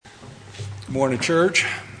Morning, church.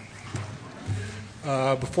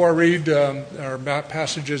 Before I read our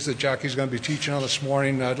passages that Jackie's going to be teaching on this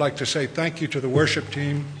morning, I'd like to say thank you to the worship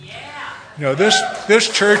team. You know, this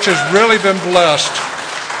church has really been blessed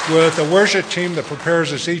with a worship team that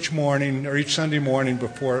prepares us each morning or each Sunday morning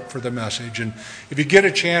for the message. And if you get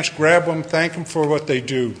a chance, grab them, thank them for what they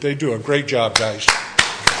do. They do a great job, guys.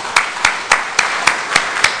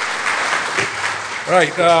 All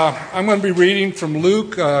right, I'm going to be reading from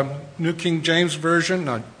Luke, New King James Version.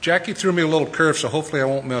 Now, Jackie threw me a little curve, so hopefully I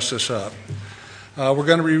won't mess this up. We're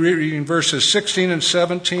going to be reading verses 16 and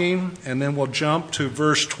 17, and then we'll jump to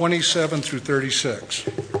verse 27 through 36.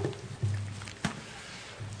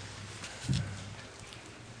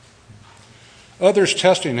 Others,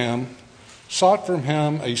 testing him, sought from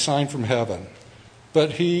him a sign from heaven.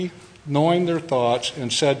 But he, knowing their thoughts,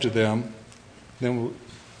 and said to them, then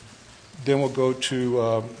we'll go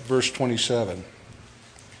to verse 27.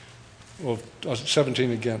 Well,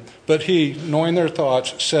 17 again. But he, knowing their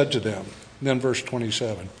thoughts, said to them, then verse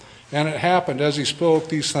 27. And it happened, as he spoke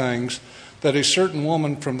these things, that a certain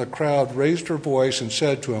woman from the crowd raised her voice and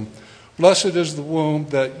said to him, Blessed is the womb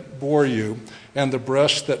that bore you, and the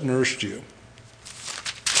breast that nursed you.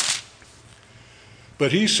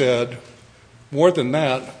 But he said, More than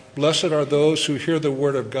that, blessed are those who hear the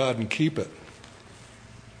word of God and keep it.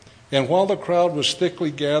 And while the crowd was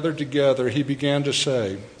thickly gathered together, he began to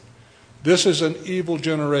say, This is an evil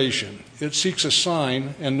generation. It seeks a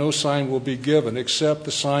sign, and no sign will be given, except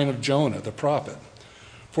the sign of Jonah, the prophet.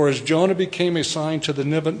 For as Jonah became a sign to the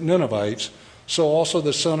Ninevites, so also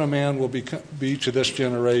the Son of Man will be to this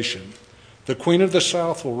generation. The queen of the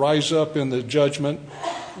south will rise up in the judgment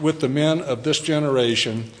with the men of this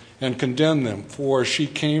generation and condemn them, for she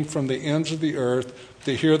came from the ends of the earth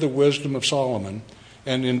to hear the wisdom of Solomon.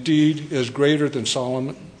 And indeed is greater than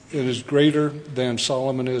Solomon. It is greater than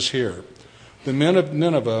Solomon is here. The men of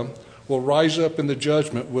Nineveh will rise up in the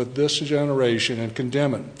judgment with this generation and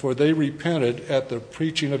condemn it, for they repented at the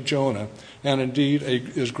preaching of Jonah, and indeed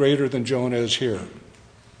is greater than Jonah is here.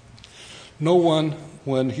 No one,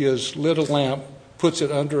 when he has lit a lamp, puts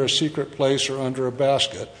it under a secret place or under a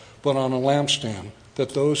basket, but on a lampstand,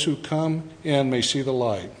 that those who come in may see the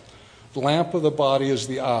light. The lamp of the body is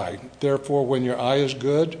the eye. Therefore, when your eye is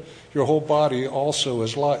good, your whole body also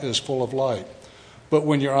is full of light. But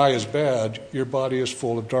when your eye is bad, your body is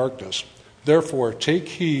full of darkness. Therefore, take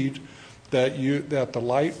heed that the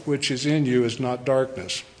light which is in you is not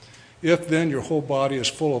darkness. If then your whole body is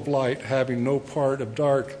full of light, having no part of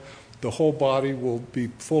dark, the whole body will be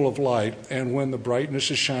full of light. And when the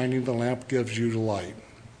brightness is shining, the lamp gives you the light.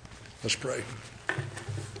 Let's pray.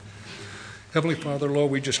 Heavenly Father,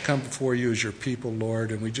 Lord, we just come before you as your people,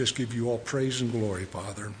 Lord, and we just give you all praise and glory,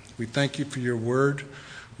 Father. We thank you for your word.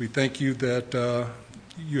 We thank you that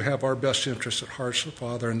you have our best interests at heart,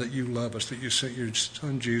 Father, and that you love us, that you sent your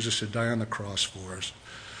Son Jesus to die on the cross for us.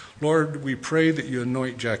 Lord, we pray that you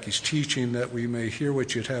anoint Jackie's teaching, that we may hear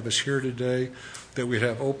what you'd have us hear today, that we'd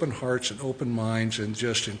have open hearts and open minds and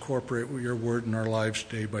just incorporate your word in our lives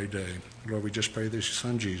day by day. Lord, we just pray this in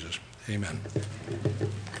your Son Jesus. Amen.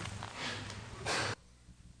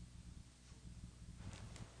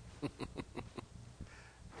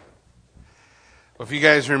 Well, if you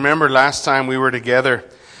guys remember last time we were together,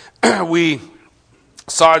 we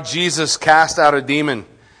saw Jesus cast out a demon.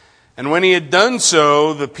 And when he had done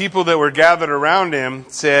so, the people that were gathered around him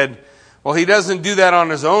said, well, he doesn't do that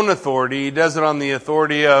on his own authority. He does it on the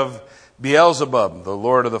authority of Beelzebub, the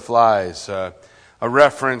Lord of the Flies, a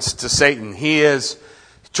reference to Satan. He is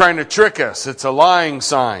trying to trick us. It's a lying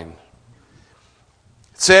sign.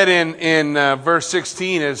 It said in verse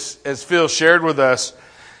 16, as Phil shared with us,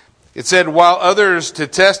 it said, while others, to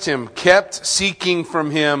test him, kept seeking from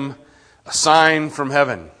him a sign from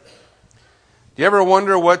heaven. Do you ever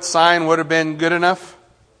wonder what sign would have been good enough?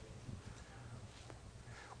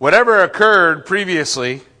 Whatever occurred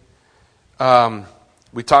previously,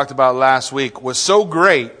 we talked about last week, was so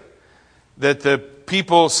great that the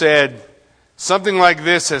people said, something like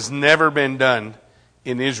this has never been done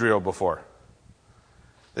in Israel before.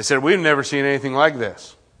 They said, we've never seen anything like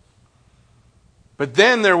this. But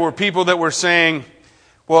then there were people that were saying,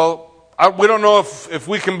 well, we don't know if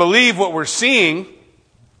we can believe what we're seeing,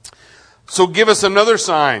 so give us another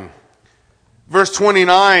sign. Verse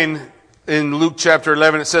 29 in Luke chapter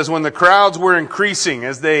 11, it says, when the crowds were increasing,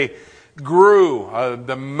 as they grew,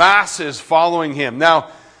 the masses following him.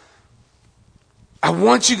 Now, I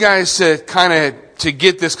want you guys to to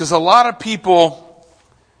get this, because a lot of people,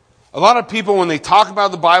 when they talk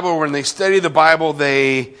about the Bible, when they study the Bible,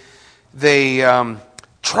 they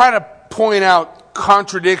try to point out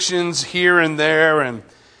contradictions here and there, and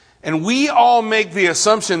And we all make the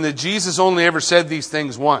assumption that Jesus only ever said these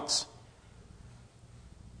things once.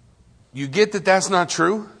 You get that that's not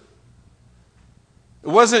true?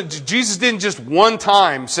 Jesus didn't just one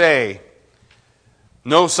time say,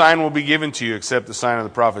 no sign will be given to you except the sign of the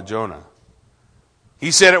prophet Jonah.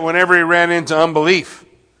 He said it whenever he ran into unbelief.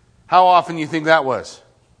 How often do you think that was?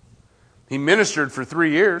 He ministered for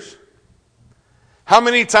 3 years. How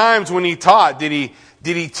many times when he taught did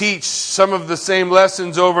he teach some of the same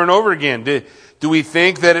lessons over and over again? Do we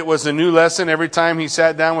think that it was a new lesson every time he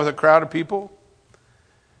sat down with a crowd of people?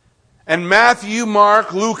 And Matthew,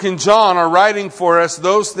 Mark, Luke, and John are writing for us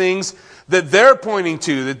those things that they're pointing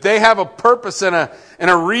to, that they have a purpose and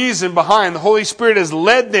a reason behind. The Holy Spirit has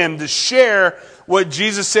led them to share what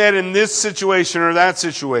Jesus said in this situation or that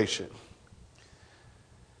situation.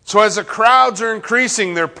 So as the crowds are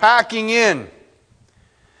increasing, they're packing in.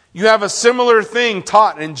 You have a similar thing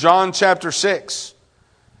taught in John chapter 6.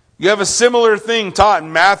 You have a similar thing taught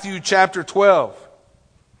in Matthew chapter 12.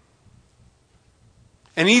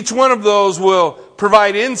 And each one of those will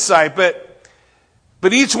provide insight, but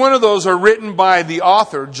each one of those are written by the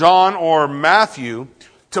author, John or Matthew,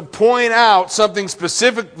 to point out something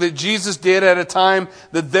specific that Jesus did at a time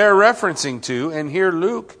that they're referencing to. And here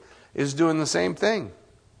Luke is doing the same thing.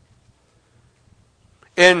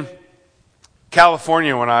 In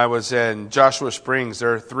California, when I was in Joshua Springs,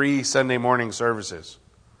 there are 3 Sunday morning services.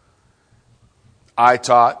 I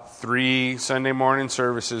taught 3 Sunday morning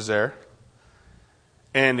services there.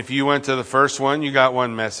 And if you went to the first one, you got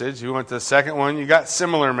one message. You went to the second one, you got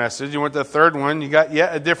similar message. You went to the third one, you got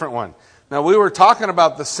yet a different one. Now, we were talking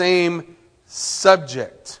about the same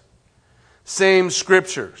subject, same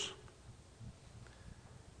scriptures.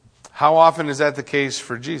 How often is that the case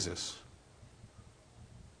for Jesus?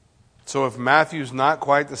 So if Matthew's not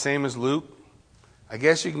quite the same as Luke, I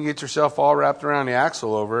guess you can get yourself all wrapped around the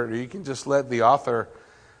axle over it, or you can just let the author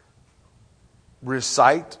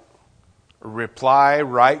recite,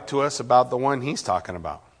 write to us about the one he's talking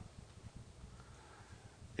about.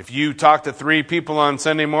 If you talk to 3 people on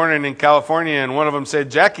Sunday morning in California and one of them said,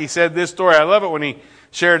 Jackie said this story, I love it when he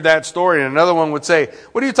shared that story. And another one would say,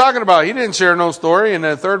 what are you talking about? He didn't share no story. And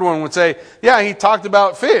the third one would say, yeah, he talked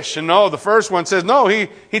about fish. And no, the first one says, no, he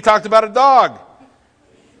talked about a dog.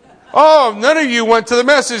 Oh, none of you went to the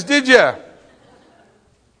message, did you?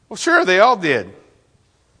 Well, sure, they all did.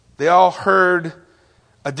 They all heard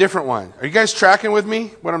a different one. Are you guys tracking with me?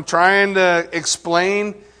 What I'm trying to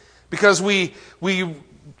explain? Because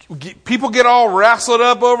people get all wrestled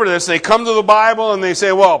up over this. They come to the Bible and they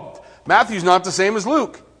say, well, Matthew's not the same as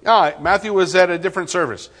Luke. Matthew was at a different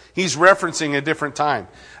service. He's referencing a different time.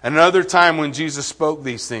 Another time when Jesus spoke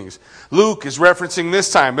these things. Luke is referencing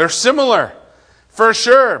this time. They're similar, for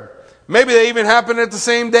sure. Maybe they even happened at the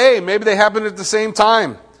same day. Maybe they happened at the same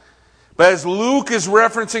time. But as Luke is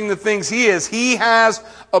referencing the things he has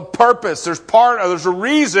a purpose. There's a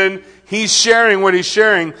reason he's sharing what he's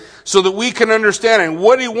sharing so that we can understand. And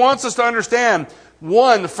what he wants us to understand,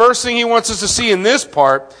 the first thing he wants us to see in this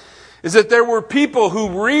part is that there were people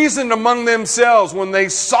who reasoned among themselves when they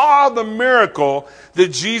saw the miracle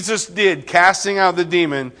that Jesus did, casting out the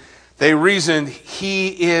demon. They reasoned, he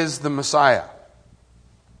is the Messiah.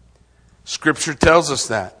 Scripture tells us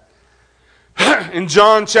that. In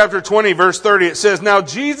John chapter 20, verse 30, it says, now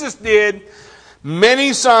Jesus did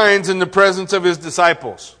many signs in the presence of his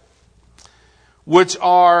disciples, which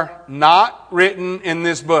are not written in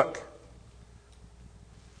this book.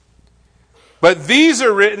 But these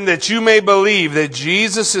are written that you may believe that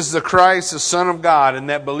Jesus is the Christ, the Son of God, and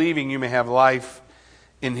that believing you may have life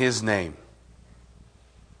in his name.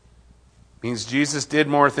 Means Jesus did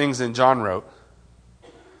more things than John wrote.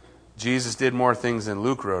 Jesus did more things than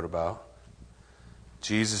Luke wrote about.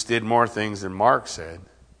 Jesus did more things than Mark said.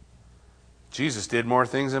 Jesus did more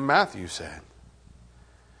things than Matthew said.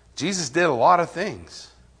 Jesus did a lot of things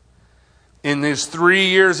in his 3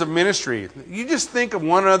 years of ministry. You just think of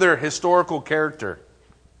one other historical character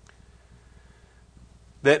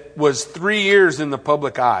that was 3 years in the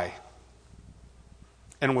public eye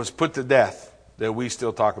and was put to death that we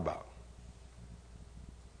still talk about.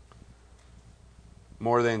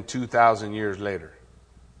 More than 2,000 years later.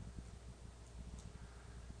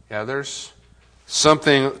 Yeah, there's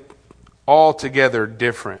something altogether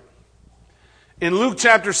different. In Luke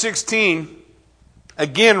chapter 16,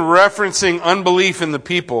 again referencing unbelief in the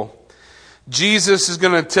people, Jesus is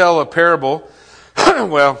going to tell a parable.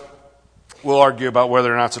 Well, we'll argue about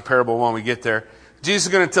whether or not it's a parable when we get there. Jesus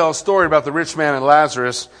is going to tell a story about the rich man and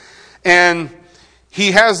Lazarus. And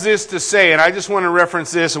he has this to say, and I just want to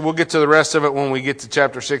reference this, and we'll get to the rest of it when we get to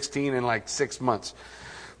chapter 16 in like 6 months.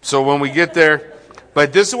 So when we get there,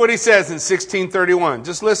 But this is what he says in 16:31.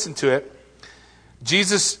 Just listen to it.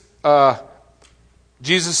 Jesus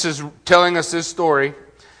is telling us this story. It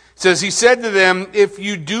says, he said to them, if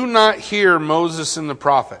you do not hear Moses and the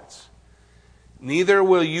prophets, neither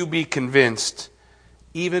will you be convinced,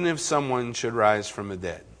 even if someone should rise from the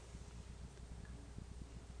dead.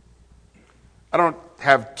 I don't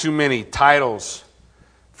have too many titles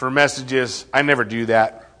for messages. I never do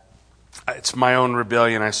that. It's my own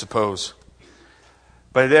rebellion, I suppose.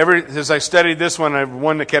 But as I studied this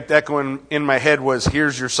one that kept echoing in my head was,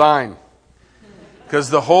 here's your sign. Because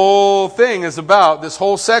the whole thing is about, this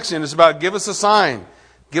whole section is about, give us a sign.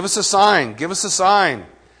 Give us a sign. Give us a sign.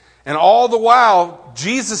 And all the while,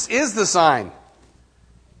 Jesus is the sign.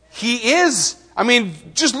 He is. I mean,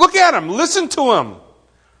 just look at him. Listen to him.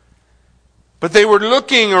 But they were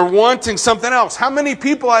looking or wanting something else. How many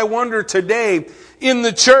people, I wonder, today in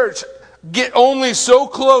the church get only so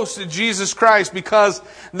close to Jesus Christ because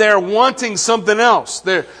they're wanting something else.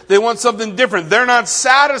 They want something different. They're not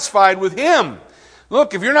satisfied with Him.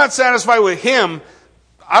 Look, if you're not satisfied with Him,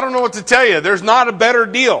 I don't know what to tell you. There's not a better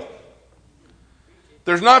deal.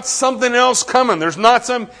 There's not something else coming.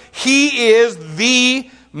 He is the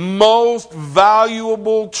most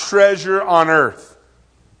valuable treasure on earth.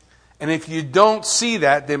 And if you don't see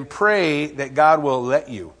that, then pray that God will let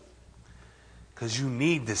you. Because you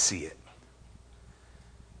need to see it.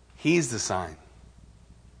 He's the sign.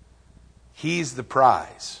 He's the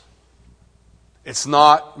prize. It's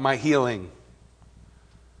not my healing.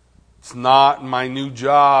 It's not my new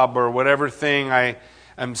job or whatever thing I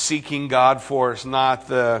am seeking God for. It's not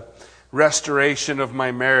the restoration of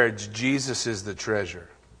my marriage. Jesus is the treasure.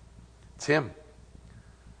 It's Him.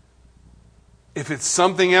 If it's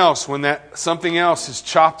something else, when that something else is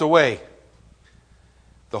chopped away,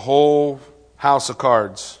 the whole house of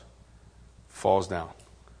cards falls down.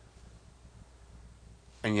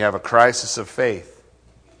 And you have a crisis of faith.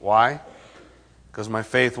 Why? Because my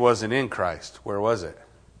faith wasn't in Christ. Where was it?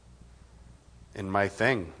 In my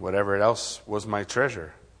thing, whatever else was my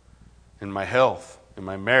treasure. In my health, in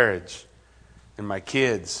my marriage, in my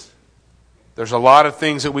kids. There's a lot of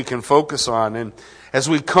things that we can focus on. And as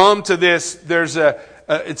we come to this,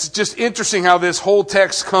 it's just interesting how this whole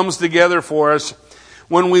text comes together for us.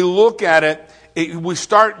 When we look at it,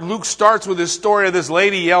 Luke starts with this story of this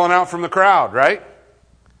lady yelling out from the crowd, right?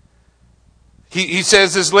 He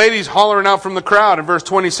says this lady's hollering out from the crowd in verse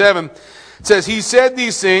 27. It says, he said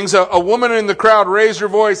these things. A woman in the crowd raised her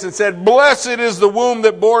voice and said, blessed is the womb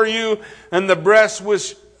that bore you and the breast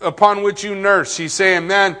upon which you nursed. She's saying,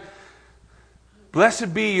 man,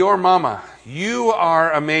 blessed be your mama. You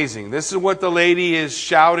are amazing. This is what the lady is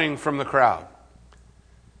shouting from the crowd.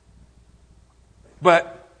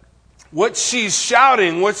 But what she's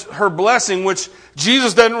shouting, what's her blessing, which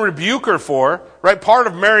Jesus doesn't rebuke her for, right? Part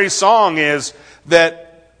of Mary's song is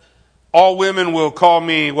that all women will call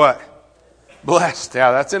me what? Blessed.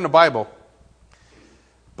 Yeah, that's in the Bible.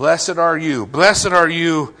 Blessed are you. Blessed are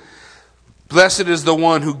you. Blessed is the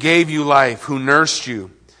one who gave you life, who nursed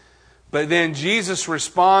you. But then Jesus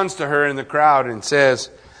responds to her in the crowd and says,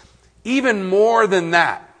 even more than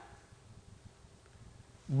that,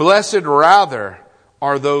 blessed rather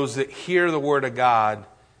are those that hear the word of God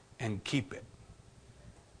and keep it.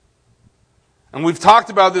 And we've talked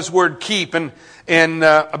about this word keep, and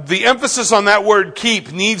the emphasis on that word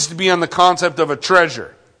keep needs to be on the concept of a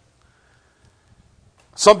treasure.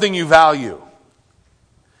 Something you value.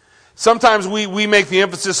 Sometimes we make the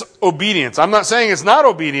emphasis obedience. I'm not saying it's not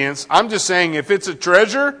obedience. I'm just saying if it's a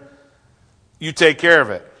treasure, you take care of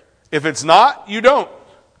it. If it's not, you don't.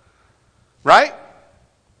 Right?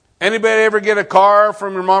 Anybody ever get a car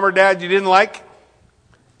from your mom or dad you didn't like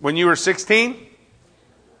when you were 16?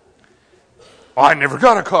 Oh, I never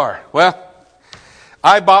got a car. Well,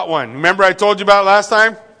 I bought one. Remember I told you about it last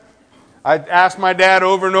time? I asked my dad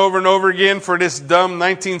over and over and over again for this dumb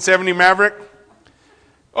 1970 Maverick.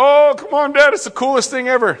 Oh, come on, Dad, it's the coolest thing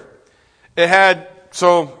ever. It had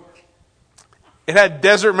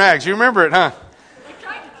desert mags. You remember it, huh? I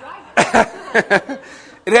tried to drive it.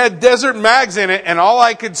 It had desert mags in it, and all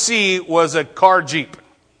I could see was a car Jeep.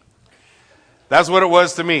 That's what it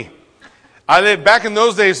was to me. I lived back in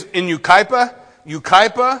those days in Yucaipa.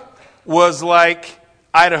 Yucaipa was like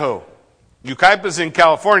Idaho. Yucaipa's in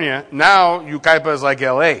California. Now Yucaipa is like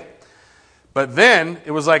LA. But then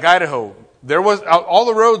it was like Idaho. All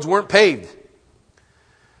the roads weren't paved.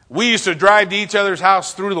 We used to drive to each other's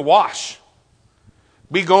house through the wash.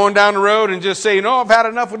 Be going down the road and just say, I've had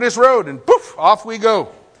enough of this road. And poof, off we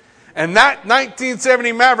go. And that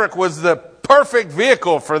 1970 Maverick was the perfect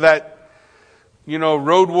vehicle for that,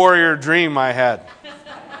 road warrior dream I had.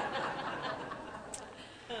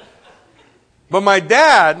 But my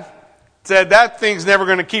dad said that thing's never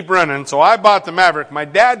going to keep running, so I bought the Maverick. My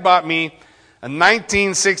dad bought me a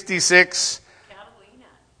 1966 Catalina.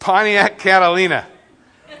 Pontiac Catalina.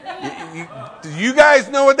 Do you guys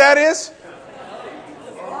know what that is?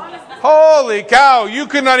 Holy cow, you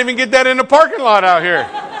could not even get that in the parking lot out here.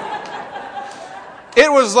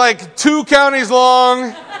 It was like 2 counties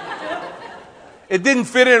long. It didn't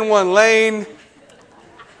fit in one lane.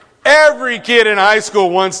 Every kid in high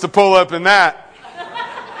school wants to pull up in that.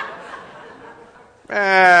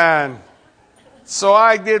 Man. So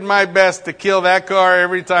I did my best to kill that car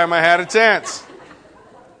every time I had a chance.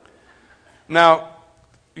 Now,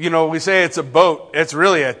 we say it's a boat. It's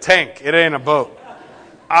really a tank. It ain't a boat.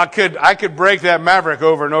 I could break that Maverick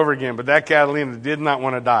over and over again, but that Catalina did not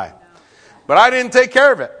want to die. But I didn't take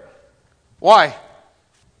care of it. Why?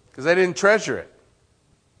 Because I didn't treasure it.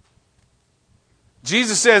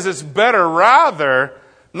 Jesus says it's better rather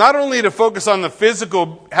not only to focus on the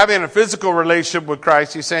physical, having a physical relationship with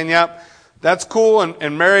Christ. He's saying, yep, that's cool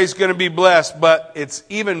and Mary's going to be blessed, but it's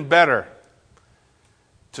even better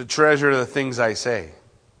to treasure the things I say.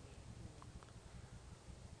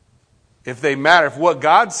 If they matter, if what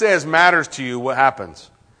God says matters to you, what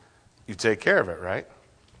happens? You take care of it, right?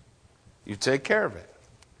 You take care of it.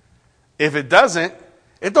 If it doesn't,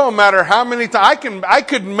 it don't matter how many times. I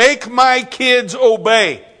could make my kids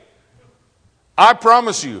obey. I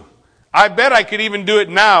promise you. I bet I could even do it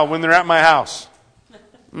now when they're at my house.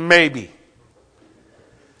 Maybe.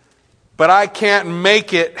 But I can't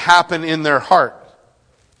make it happen in their heart.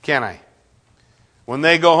 Can I? When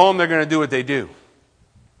they go home, they're going to do what they do.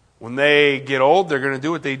 When they get old, they're going to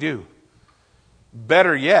do what they do.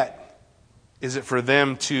 Better yet, is it for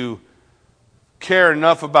them to care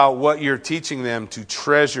enough about what you're teaching them to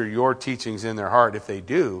treasure your teachings in their heart. If they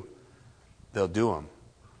do, they'll do them.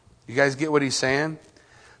 You guys get what he's saying?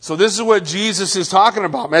 So this is what Jesus is talking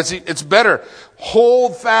about. It's better.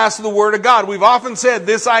 Hold fast to the Word of God. We've often said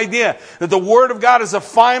this idea that the Word of God is a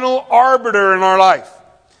final arbiter in our life.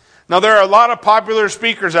 Now there are a lot of popular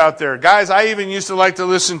speakers out there. Guys I even used to like to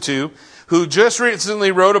listen to who just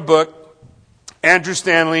recently wrote a book, Andrew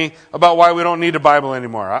Stanley, about why we don't need a Bible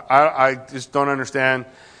anymore. I just don't understand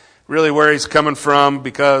really where he's coming from,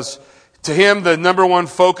 because to him the number one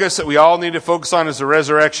focus that we all need to focus on is the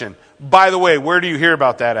resurrection. By the way, where do you hear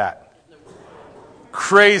about that at?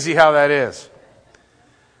 Crazy how that is.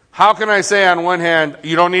 How can I say on one hand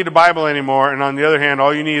you don't need a Bible anymore, and on the other hand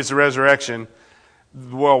all you need is the resurrection?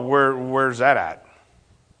 Well, where's that at?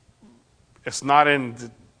 It's not in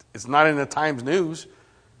the Times News.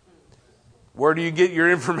 Where do you get your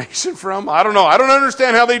information from? I don't know. I don't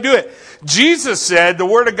understand how they do it. Jesus said the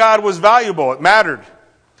Word of God was valuable. It mattered.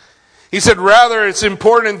 He said, rather, it's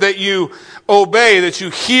important that you obey, that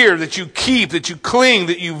you hear, that you keep, that you cling,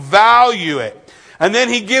 that you value it. And then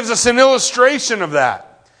he gives us an illustration of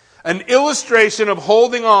that. An illustration of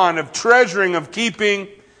holding on, of treasuring, of keeping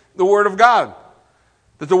the Word of God.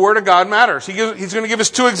 That the Word of God matters. He's going to give us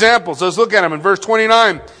 2 examples. Let's look at them in verse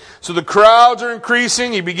 29. So the crowds are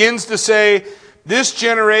increasing. He begins to say, this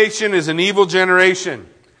generation is an evil generation.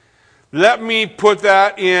 Let me put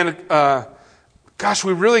that in,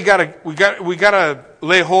 we really gotta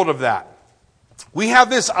lay hold of that. We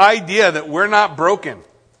have this idea that we're not broken.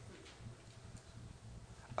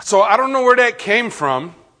 So I don't know where that came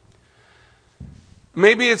from.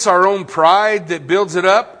 Maybe it's our own pride that builds it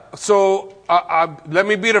up. So let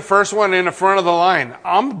me be the first one in the front of the line.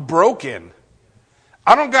 I'm broken.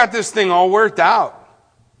 I don't got this thing all worked out.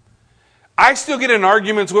 I still get in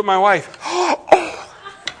arguments with my wife.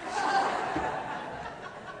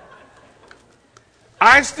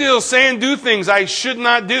 I still say and do things I should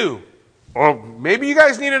not do. Or maybe you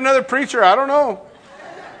guys need another preacher. I don't know.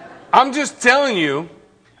 I'm just telling you,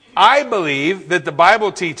 I believe that the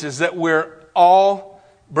Bible teaches that we're all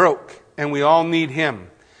broke and we all need Him.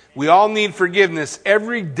 We all need forgiveness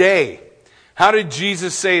every day. How did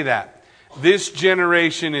Jesus say that? This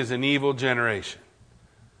generation is an evil generation.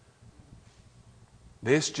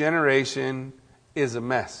 This generation is a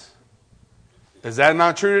mess. Is that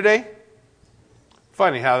not true today?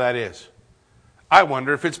 Funny how that is. I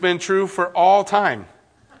wonder if it's been true for all time.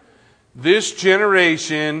 This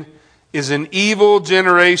generation is an evil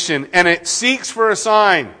generation, and it seeks for a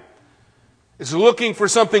sign. It's looking for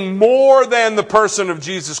something more than the person of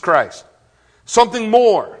Jesus Christ. Something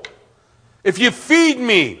more. If you feed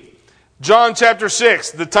me, John chapter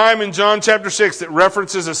 6, the time in John chapter 6 that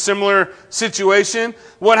references a similar situation,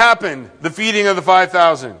 what happened? The feeding of the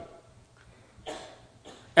 5,000.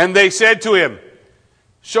 And they said to him,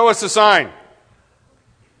 show us a sign.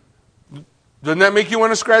 Doesn't that make you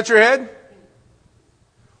want to scratch your head?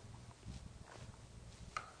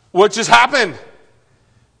 What just happened?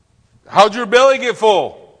 How'd your belly get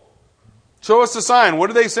full? Show us the sign. What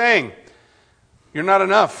are they saying? You're not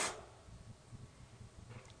enough.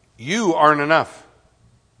 You aren't enough.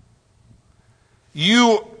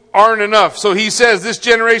 You aren't enough. So he says, this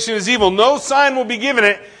generation is evil. No sign will be given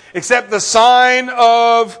it except the sign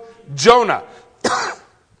of Jonah.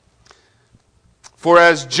 For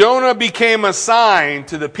as Jonah became a sign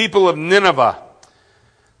to the people of Nineveh,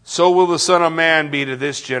 so will the Son of Man be to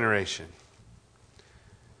this generation.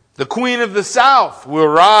 The queen of the south will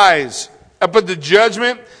rise up at the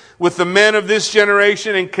judgment with the men of this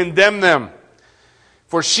generation and condemn them.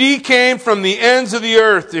 For she came from the ends of the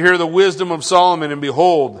earth to hear the wisdom of Solomon, and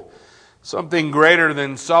behold, something greater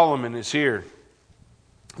than Solomon is here.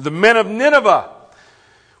 The men of Nineveh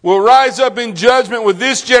will rise up in judgment with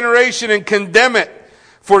this generation and condemn it.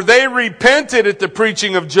 For they repented at the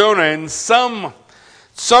preaching of Jonah, and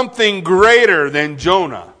something greater than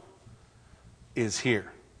Jonah is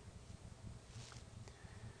here.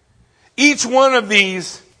 Each one of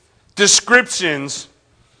these descriptions,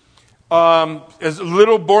 as a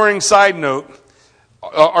little boring side note,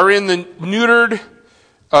 are in the neutered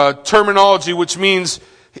terminology, which means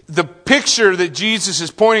the picture that Jesus is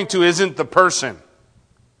pointing to isn't the person.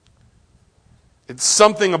 It's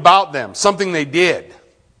something about them, something they did.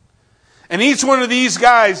 And each one of these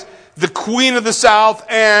guys, the queen of the south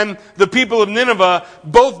and the people of Nineveh,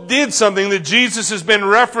 both did something that Jesus has been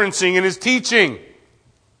referencing in his teaching.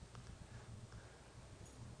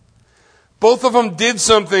 Both of them did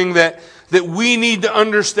something that we need to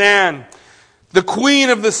understand. The queen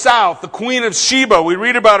of the south, the queen of Sheba, we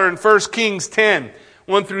read about her in 1 Kings 10,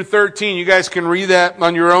 1 through 13. You guys can read that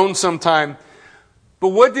on your own sometime. But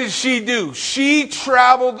what did she do? She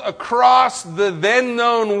traveled across the then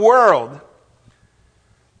known world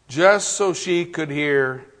just so she could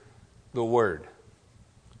hear the word.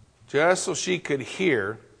 Just so she could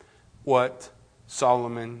hear what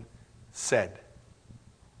Solomon said.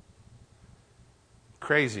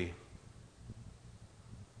 Crazy.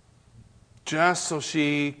 Just so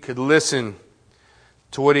she could listen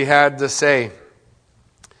to what he had to say.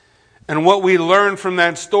 And what we learn from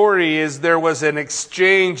that story is there was an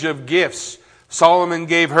exchange of gifts. Solomon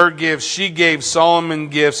gave her gifts. She gave Solomon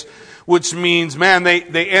gifts. Which means, man, they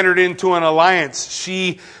entered into an alliance.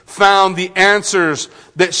 She found the answers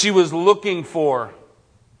that she was looking for.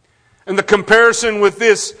 And the comparison with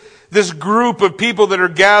this group of people that are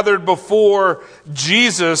gathered before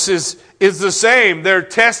Jesus is the same. They're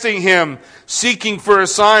testing him, seeking for a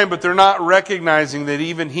sign, but they're not recognizing that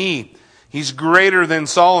even he's greater than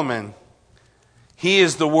Solomon. He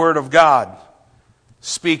is the Word of God,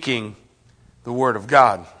 speaking the Word of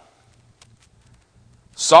God.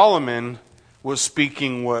 Solomon was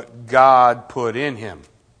speaking what God put in him.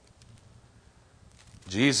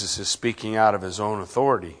 Jesus is speaking out of his own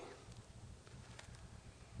authority.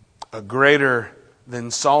 A greater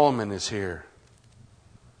than Solomon is here.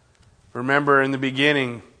 Remember in the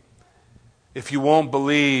beginning, if you won't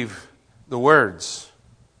believe the words,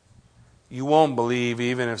 you won't believe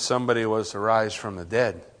even if somebody was to rise from the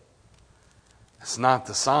dead. It's not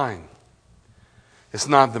the sign. It's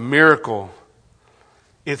not the miracle.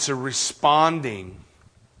 It's a responding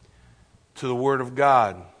to the Word of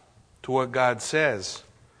God, to what God says.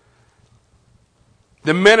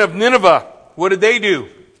 The men of Nineveh, what did they do?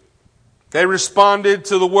 They responded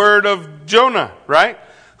to the word of Jonah, right?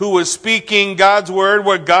 Who was speaking God's word,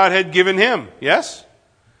 what God had given him. Yes? It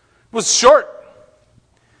was short.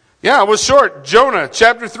 Yeah, it was short. Jonah,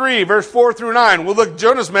 chapter 3, verse 4 through 9. Well, look,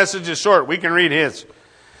 Jonah's message is short. We can read his.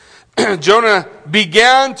 Jonah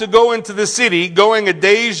began to go into the city, going a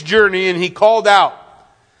day's journey, and he called out,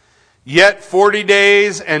 "Yet 40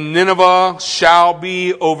 days, and Nineveh shall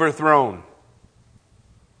be overthrown."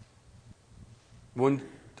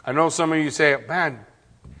 I know some of you say, "Man,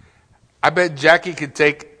 I bet Jackie could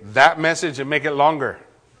take that message and make it longer."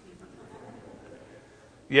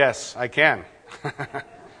 Yes, I can.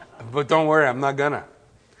 But don't worry, I'm not gonna.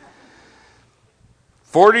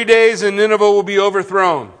 40 days and Nineveh will be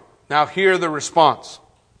overthrown. Now hear the response.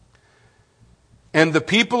 And the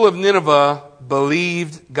people of Nineveh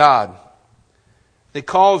believed God. They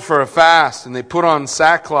called for a fast and they put on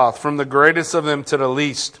sackcloth from the greatest of them to the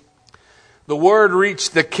least. The word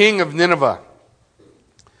reached the king of Nineveh.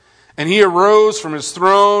 And he arose from his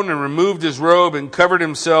throne and removed his robe and covered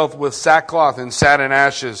himself with sackcloth and sat in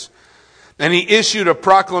ashes. And he issued a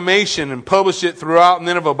proclamation and published it throughout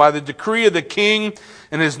Nineveh by the decree of the king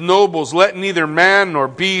and his nobles. Let neither man nor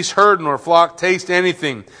beast, herd nor flock taste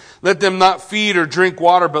anything. Let them not feed or drink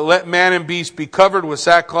water, but let man and beast be covered with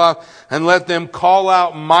sackcloth, and let them call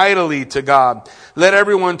out mightily to God. Let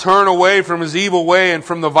everyone turn away from his evil way and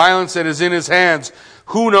from the violence that is in his hands.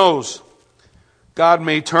 Who knows? God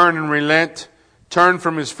may turn and relent, turn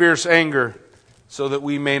from his fierce anger, so that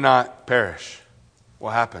we may not perish.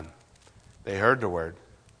 What happened? They heard the word,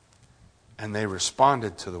 and they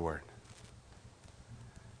responded to the word.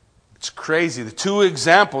 It's crazy. The two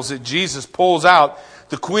examples that Jesus pulls out,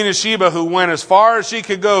 the Queen of Sheba who went as far as she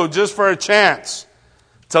could go just for a chance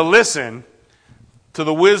to listen to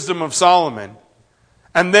the wisdom of Solomon.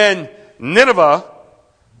 And then Nineveh,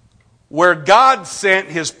 where God sent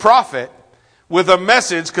his prophet with a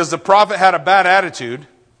message because the prophet had a bad attitude.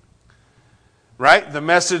 Right? The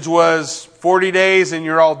message was 40 days and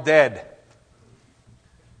you're all dead.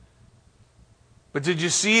 But did you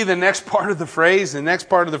see the next part of the phrase? The next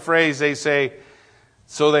part of the phrase, they say,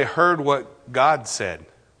 so they heard what God said.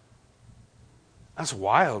 That's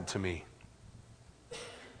wild to me.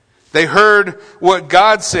 They heard what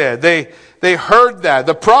God said. They heard that.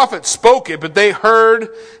 The prophet spoke it, but they heard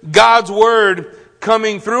God's word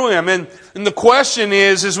coming through him. And the question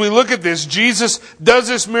is, as we look at this, Jesus does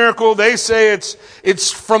this miracle. They say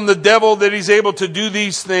it's from the devil that he's able to do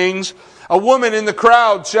these things. A woman in the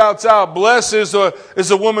crowd shouts out, "Blessed is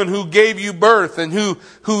the woman who gave you birth and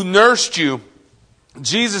who nursed you."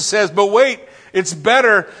 Jesus says, but wait, it's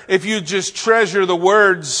better if you just treasure the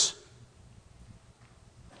words.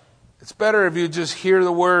 It's better if you just hear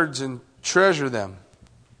the words and treasure them.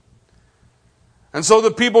 And so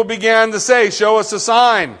the people began to say, show us a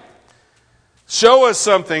sign. Show us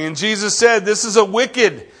something. And Jesus said, this is a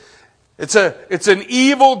wicked, it's an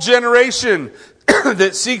evil generation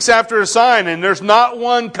that seeks after a sign, and there's not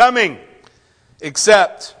one coming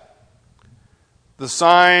except the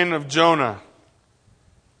sign of Jonah,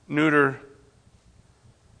 neuter,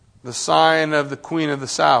 the sign of the Queen of the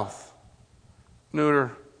South,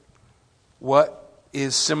 neuter. What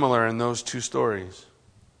is similar in those two stories?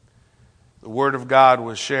 The Word of God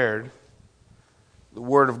was shared, the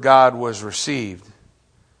Word of God was received,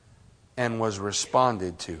 and was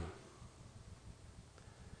responded to.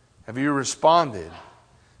 Have you responded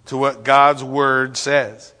to what God's Word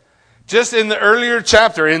says? Just in the earlier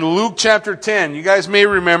chapter, in Luke chapter 10, you guys may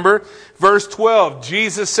remember, verse 12,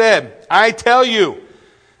 Jesus said, I tell you,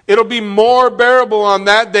 it'll be more bearable on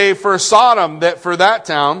that day for Sodom than for that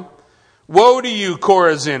town. Woe to you,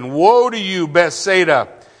 Chorazin! Woe to you, Bethsaida!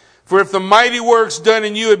 For if the mighty works done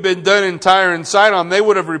in you had been done in Tyre and Sidon, they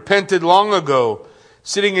would have repented long ago,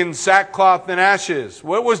 sitting in sackcloth and ashes.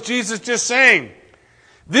 What was Jesus just saying?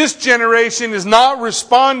 This generation is not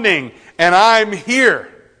responding, and I'm here.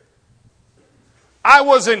 I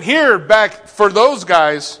wasn't here back for those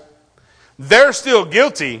guys. They're still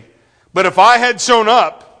guilty. But if I had shown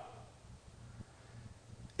up,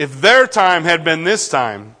 if their time had been this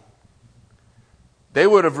time, they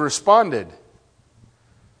would have responded.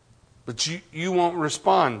 But you won't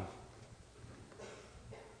respond.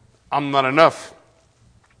 I'm not enough.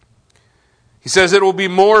 He says it will be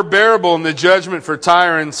more bearable in the judgment for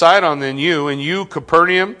Tyre and Sidon than you. And you,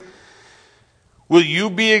 Capernaum, will you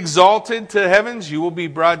be exalted to heavens? You will be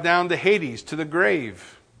brought down to Hades, to the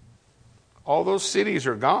grave. All those cities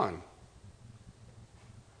are gone.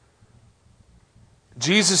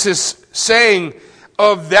 Jesus is saying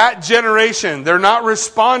of that generation, they're not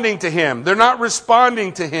responding to Him. They're not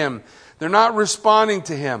responding to Him. They're not responding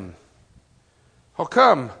to Him. How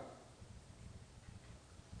come?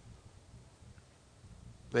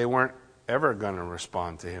 They weren't ever going to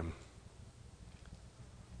respond to Him.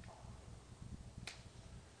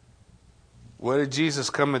 What did Jesus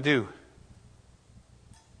come to do?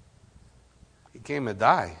 He came to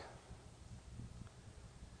die.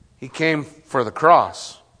 He came for the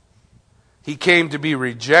cross. He came to be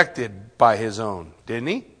rejected by His own, didn't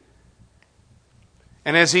He?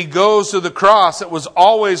 And as He goes to the cross, it was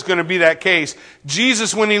always going to be that case.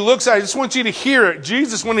 Jesus, when He looks out, I just want you to hear it.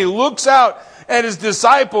 Jesus, when He looks out at His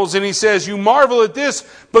disciples and He says, you marvel at this,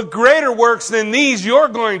 but greater works than these you're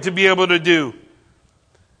going to be able to do.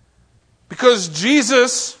 Because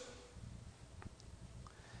Jesus,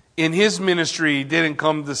 in His ministry, didn't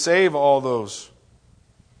come to save all those.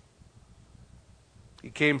 He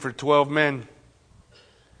came for 12 men.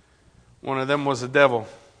 One of them was the devil.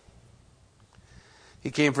 He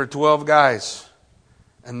came for 12 guys.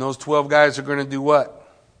 And those 12 guys are going to do what?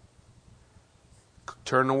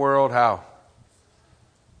 Turn the world how?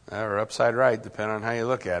 Or upside right, depending on how you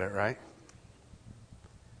look at it, right?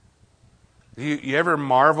 You ever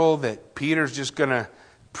marvel that Peter's just going to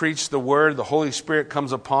preach the word, the Holy Spirit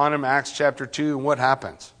comes upon him, Acts chapter 2, and what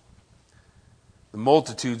happens? The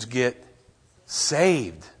multitudes get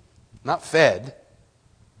saved, not fed.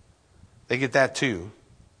 They get that too.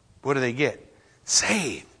 What do they get?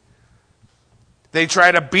 Saved. They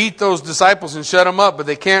try to beat those disciples and shut them up, but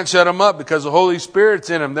they can't shut them up because the Holy Spirit's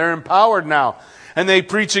in them. They're empowered now. And they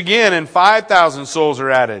preach again, and 5,000 souls are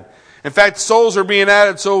added. In fact, souls are being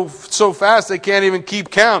added so fast they can't even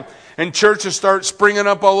keep count. And churches start springing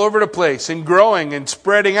up all over the place and growing and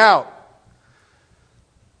spreading out.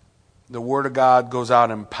 The Word of God goes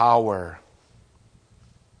out in power.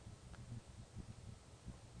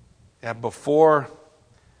 Yeah, before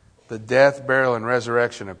the death, burial, and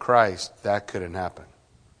resurrection of Christ, that couldn't happen.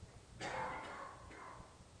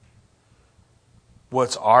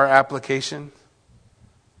 What's our application?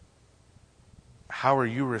 How are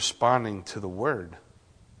you responding to the Word?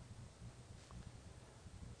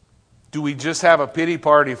 Do we just have a pity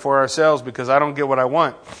party for ourselves because I don't get what I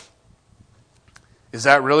want? Is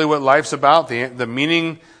that really what life's about? The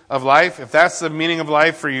meaning of life? If that's the meaning of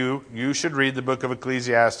life for you, you should read the book of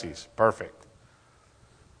Ecclesiastes. Perfect.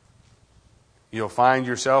 You'll find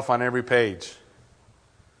yourself on every page.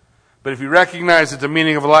 But if you recognize that the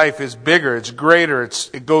meaning of life is bigger, it's greater,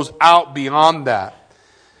 it goes out beyond that,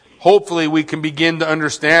 hopefully we can begin to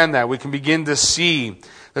understand that. We can begin to see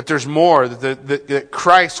that there's more, that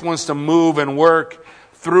Christ wants to move and work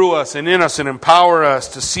through us and in us and empower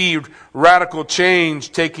us to see radical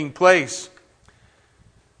change taking place.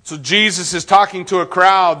 So Jesus is talking to a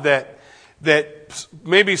crowd that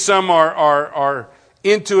maybe some are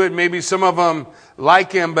into it, maybe some of them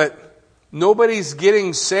like him, but nobody's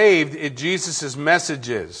getting saved at Jesus'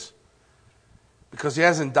 messages because he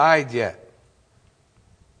hasn't died yet.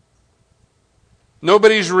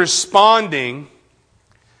 Nobody's responding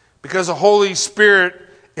because the Holy Spirit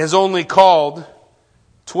has only called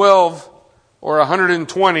 12 or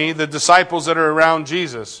 120, the disciples that are around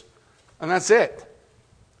Jesus. And that's it.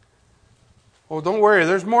 Well, don't worry,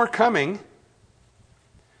 there's more coming.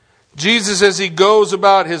 Jesus, as he goes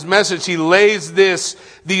about his message, he lays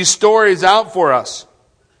these stories out for us.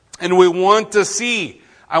 And we want to see.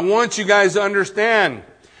 I want you guys to understand.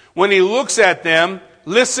 When he looks at them,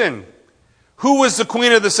 listen. Who was the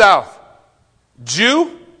queen of the south?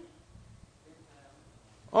 Jew?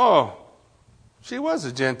 Oh, she was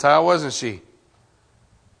a Gentile, wasn't she?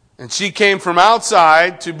 And she came from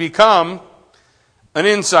outside to become an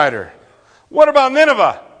insider. What about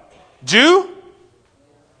Nineveh? Jew?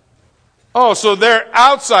 Oh, so they're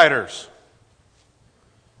outsiders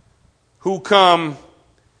who come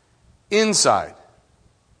inside.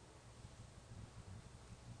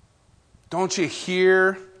 Don't you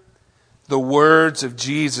hear the words of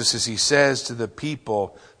Jesus as he says to the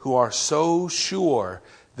people who are so sure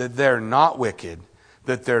that they're not wicked,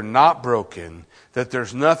 that they're not broken, that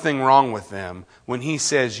there's nothing wrong with them, when he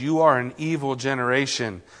says, you are an evil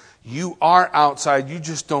generation. You are outside, you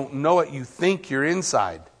just don't know it. You think you're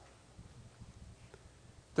inside.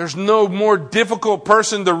 There's no more difficult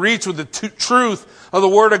person to reach with the truth of the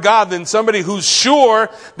Word of God than somebody who's sure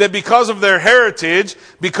that because of their heritage,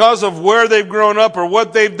 because of where they've grown up or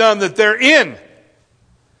what they've done, that they're in.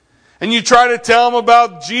 And you try to tell them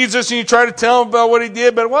about Jesus and you try to tell them about what he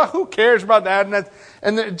did, but well, who cares about that?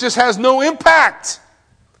 And it just has no impact.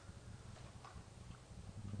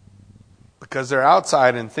 Because they're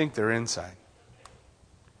outside and think they're inside.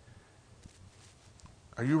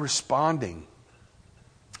 Are you responding?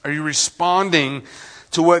 Are you responding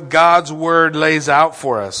to what God's Word lays out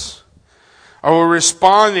for us? Are we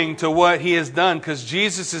responding to what he has done? Because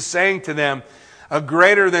Jesus is saying to them, a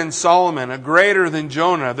greater than Solomon, a greater than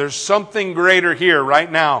Jonah. There's something greater here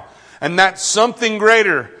right now. And that something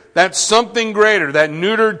greater, that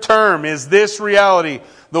neutered term is this reality.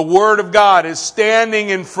 The Word of God is standing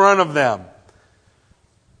in front of them.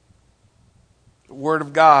 The Word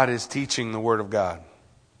of God is teaching the Word of God.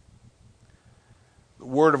 The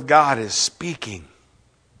Word of God is speaking.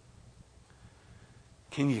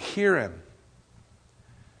 Can you hear him?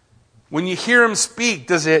 When you hear him speak,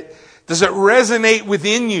 does it resonate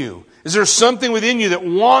within you? Is there something within you that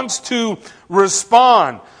wants to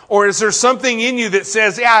respond? Or is there something in you that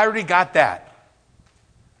says, yeah, I already got that?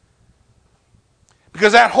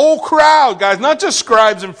 Because that whole crowd, guys, not just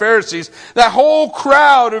scribes and Pharisees, that whole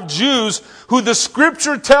crowd of Jews who the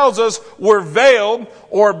Scripture tells us were veiled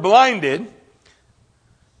or blinded,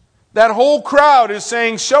 that whole crowd is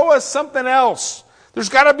saying, show us something else. There's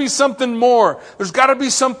got to be something more. There's got to be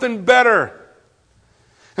something better.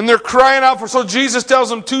 And they're crying out for, so Jesus tells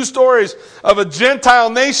them two stories of a Gentile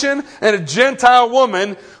nation and a Gentile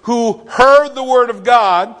woman who heard the Word of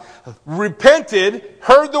God, repented,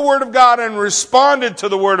 heard the Word of God, and responded to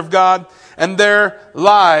the Word of God, and their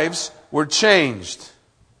lives were changed.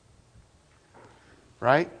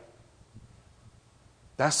 Right?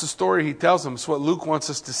 That's the story he tells them. It's what Luke wants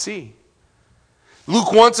us to see.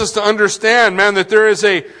 Luke wants us to understand, man, that there is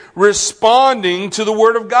a responding to the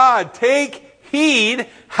Word of God. Take heed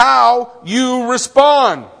how you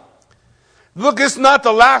respond. Look, it's not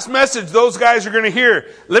the last message those guys are going to hear.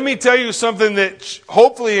 Let me tell you something that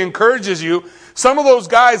hopefully encourages you. Some of those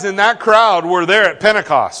guys in that crowd were there at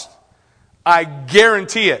Pentecost. I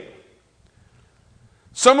guarantee it.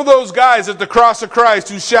 Some of those guys at the cross of Christ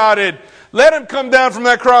who shouted, "Let him come down from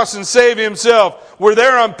that cross and save himself," were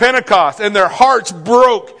there on Pentecost, and their hearts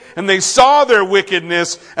broke, and they saw their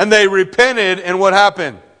wickedness, and they repented, and what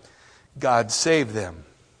happened? God saved them.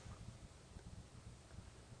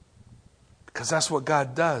 Because that's what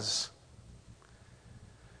God does.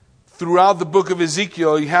 Throughout the book of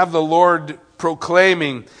Ezekiel, you have the Lord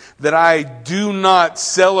proclaiming that I do not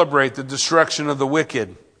celebrate the destruction of the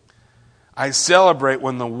wicked. I celebrate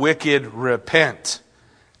when the wicked repent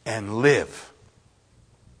and live.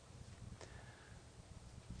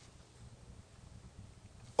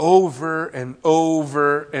 Over and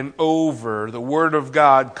over and over, the Word of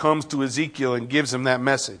God comes to Ezekiel and gives him that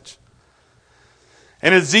message.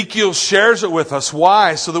 And Ezekiel shares it with us.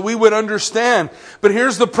 Why? So that we would understand. But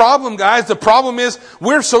here's the problem, guys. The problem is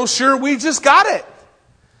we're so sure we just got it.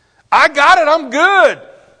 I got it. I'm good.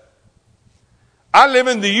 I live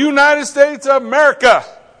in the United States of America.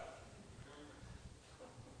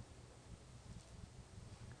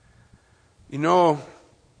 You know,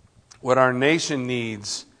 what our nation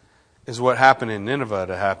needs is what happened in Nineveh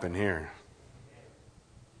to happen here.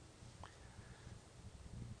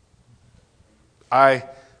 I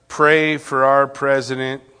pray for our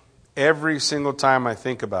president every single time I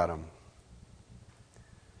think about him.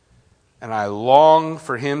 And I long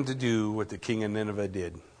for him to do what the king of Nineveh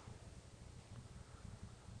did.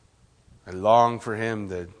 I long for him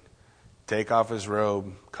to take off his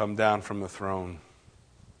robe, come down from the throne.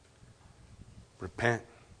 Repent.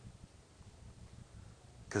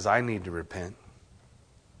 Because I need to repent.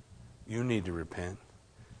 You need to repent.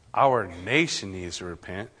 Our nation needs to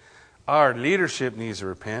repent. Our leadership needs to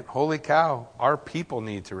repent. Holy cow, our people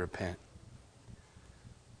need to repent.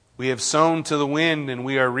 We have sown to the wind and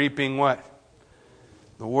we are reaping what?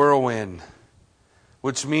 The whirlwind.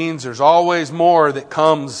 Which means there's always more that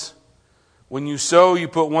comes. When you sow, you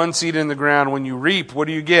put one seed in the ground. When you reap, what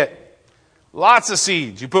do you get? Lots of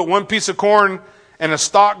seeds. You put one piece of corn and a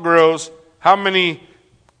stalk grows. How many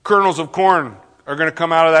kernels of corn are going to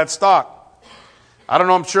come out of that stalk? I don't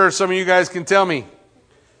know. I'm sure some of you guys can tell me.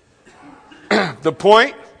 The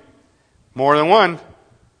point? More than one.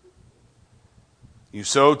 You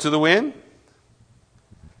sow to the wind.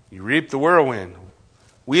 You reap the whirlwind.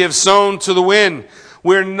 We have sown to the wind.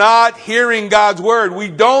 We're not hearing God's word. We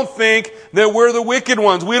don't think that we're the wicked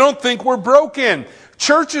ones. We don't think we're broken.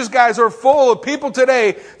 Churches, guys, are full of people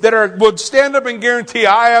today that would stand up and guarantee,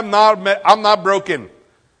 I'm not broken.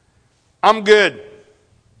 I'm good.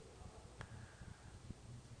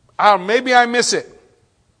 Maybe I miss it.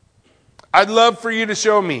 I'd love for you to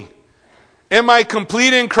show me. Am I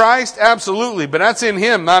complete in Christ? Absolutely. But that's in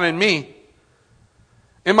Him, not in me.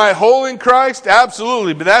 Am I whole in Christ?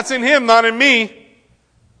 Absolutely. But that's in Him, not in me.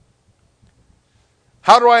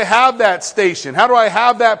 How do I have that station? How do I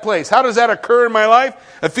have that place? How does that occur in my life?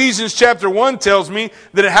 Ephesians chapter 1 tells me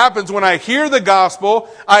that it happens when I hear the gospel,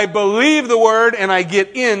 I believe the word, and I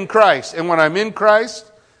get in Christ. And when I'm in Christ,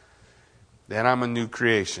 then I'm a new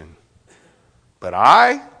creation. But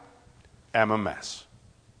I am a mess.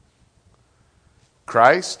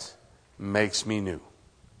 Christ makes me new.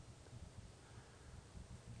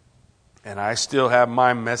 And I still have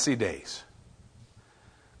my messy days.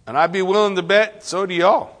 And I'd be willing to bet, so do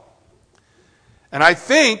y'all. And I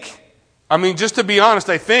think, just to be honest,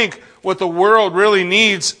 I think what the world really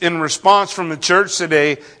needs in response from the church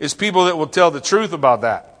today is people that will tell the truth about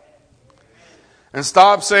that. And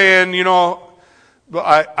stop saying,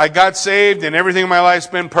 I got saved and everything in my life's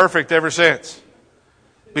been perfect ever since.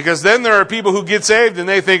 Because then there are people who get saved and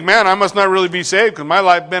they think, man, I must not really be saved because my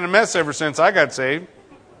life's been a mess ever since I got saved.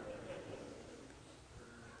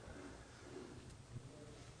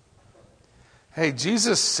 Hey,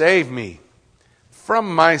 Jesus saved me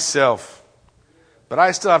from myself, but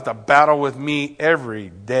I still have to battle with me every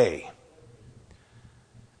day.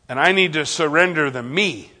 And I need to surrender the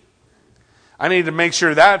me. I need to make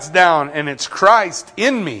sure that's down and it's Christ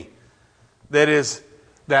in me that is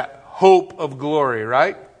that hope of glory,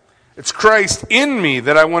 right? It's Christ in me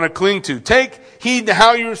that I want to cling to. Take heed to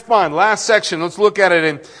how you respond. Last section, let's look at it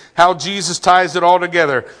and how Jesus ties it all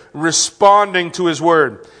together. Responding to His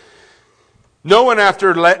word. No one,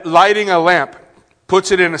 after lighting a lamp,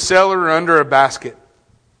 puts it in a cellar or under a basket,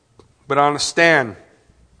 but on a stand,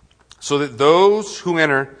 so that those who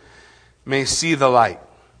enter may see the light.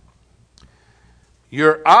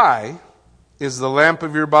 Your eye is the lamp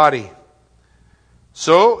of your body.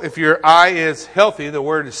 So, if your eye is healthy, the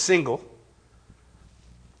word is single.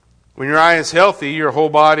 When your eye is healthy, your whole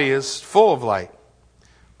body is full of light.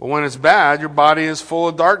 But when it's bad, your body is full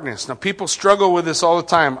of darkness. Now, people struggle with this all the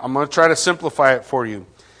time. I'm going to try to simplify it for you.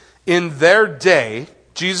 In their day,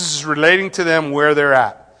 Jesus is relating to them where they're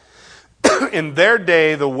at. In their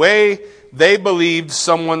day, the way they believed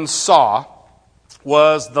someone saw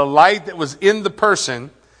was the light that was in the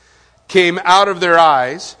person came out of their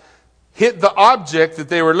eyes, hit the object that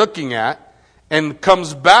they were looking at, and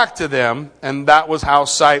comes back to them, and that was how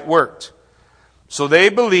sight worked. So they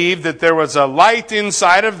believed that there was a light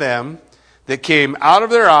inside of them that came out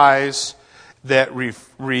of their eyes that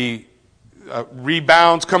rebounds,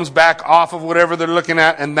 comes back off of whatever they're looking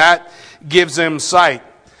at, and that gives them sight.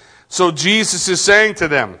 So Jesus is saying to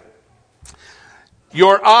them,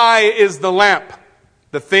 your eye is the lamp,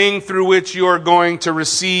 the thing through which you are going to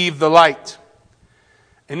receive the light.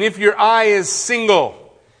 And if your eye is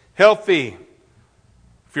single, healthy,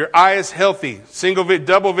 if your eye is healthy,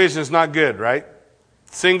 double vision is not good, right?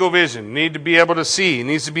 Single vision, need to be able to see, it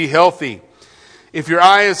needs to be healthy. If your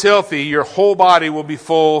eye is healthy, your whole body will be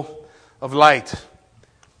full of light.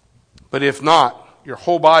 But if not, your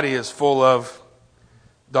whole body is full of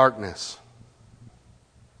darkness.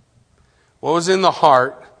 What was in the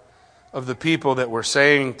heart of the people that were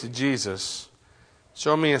saying to Jesus,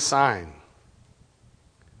 show me a sign?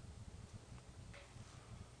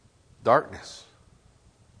 Darkness.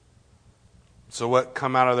 So what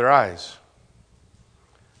come out of their eyes?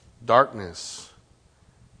 Darkness.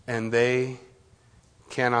 And they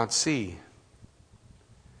cannot see.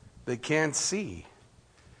 They can't see.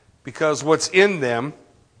 Because what's in them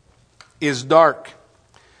is dark.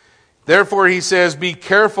 Therefore, he says, be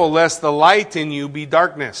careful lest the light in you be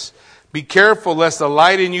darkness. Be careful lest the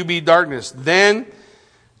light in you be darkness. If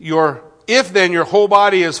then your whole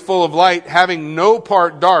body is full of light, having no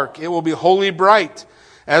part dark, it will be wholly bright,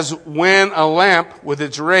 as when a lamp with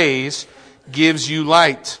its rays gives you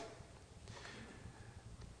light.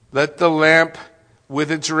 Let the lamp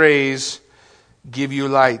with its rays give you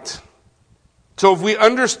light. So if we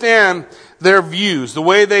understand their views, the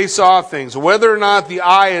way they saw things, whether or not the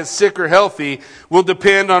eye is sick or healthy will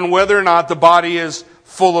depend on whether or not the body is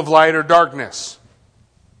full of light or darkness.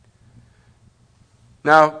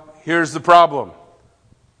 Now, here's the problem.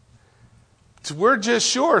 We're just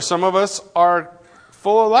sure some of us are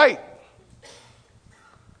full of light.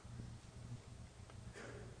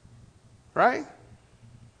 Right?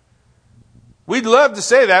 We'd love to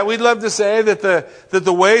say that. We'd love to say that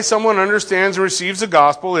the way someone understands and receives the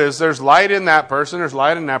gospel is there's light in that person, there's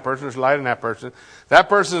light in that person, there's light in that person. That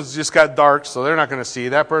person's just got dark, so they're not going to see.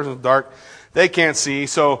 That person's dark, they can't see.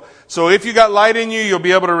 So if you got light in you, you'll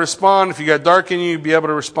be able to respond. If you got dark in you, you'll be able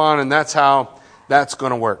to respond, and that's how that's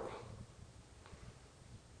going to work.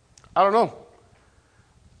 I don't know.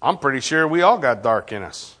 I'm pretty sure we all got dark in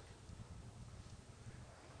us.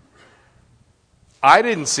 I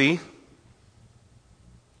didn't see.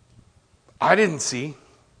 I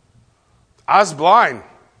was blind.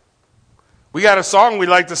 We got a song we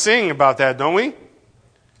like to sing about that, don't we?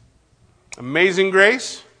 Amazing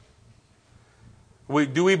Grace.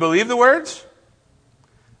 Do we believe the words?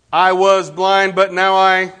 I was blind, but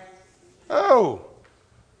now Oh,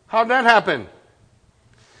 how'd that happen?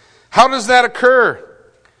 How does that occur?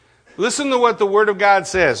 Listen to what the Word of God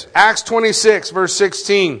says. Acts 26, verse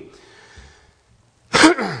 16.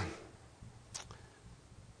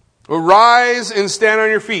 Arise and stand on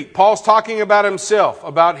your feet. Paul's talking about himself,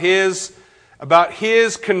 about his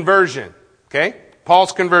conversion. Okay?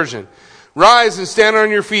 Paul's conversion. Rise and stand on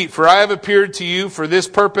your feet, for I have appeared to you for this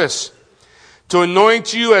purpose, to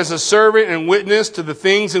anoint you as a servant and witness to the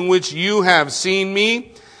things in which you have seen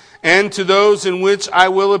me, and to those in which I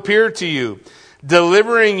will appear to you,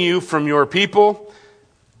 delivering you from your people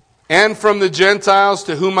and from the Gentiles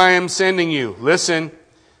to whom I am sending you. Listen,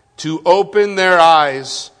 to open their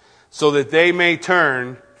eyes so that they may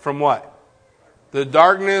turn from what? The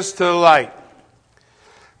darkness to the light.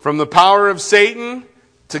 From the power of Satan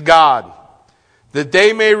to God. That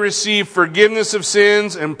they may receive forgiveness of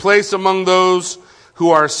sins and place among those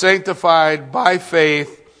who are sanctified by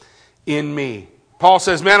faith in me. Paul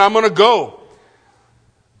says, man, I'm going to go.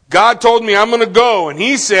 God told me I'm going to go. And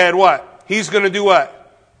he said what? He's going to do what?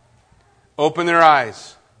 Open their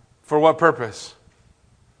eyes. For what purpose?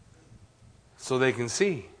 So they can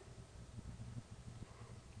see.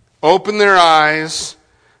 Open their eyes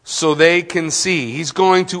so they can see. He's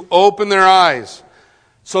going to open their eyes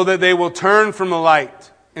so that they will turn from the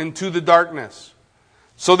light into the darkness.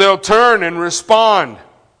 So they'll turn and respond.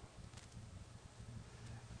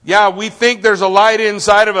 Yeah, we think there's a light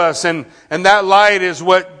inside of us, and that light is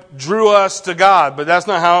what drew us to God, but that's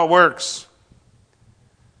not how it works.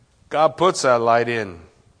 God puts that light in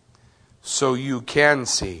so you can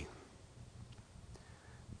see.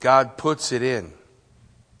 God puts it in.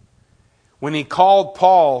 When He called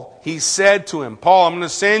Paul, He said to him, Paul, I'm going to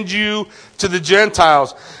send you to the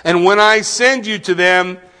Gentiles. And when I send you to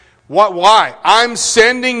them, why? I'm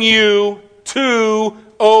sending you to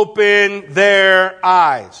open their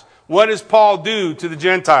eyes. What does Paul do to the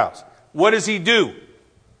Gentiles? What does he do?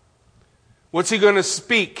 What's he going to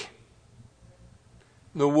speak?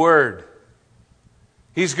 The Word.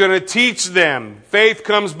 He's going to teach them. Faith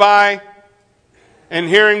comes by and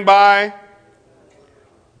hearing by.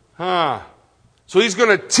 So he's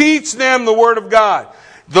going to teach them the Word of God.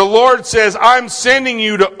 The Lord says, I'm sending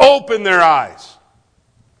you to open their eyes.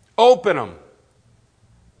 Open them.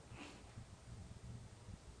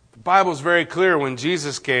 The Bible's very clear. When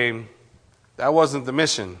Jesus came, that wasn't the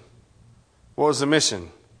mission. What was the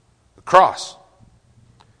mission? The cross.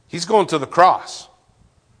 He's going to the cross.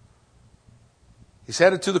 He's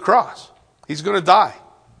headed to the cross. He's going to die.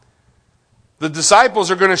 The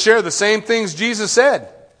disciples are going to share the same things Jesus said.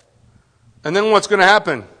 And then what's going to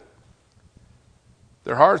happen?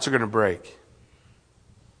 Their hearts are going to break.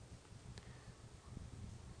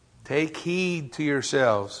 Take heed to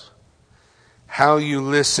yourselves, how you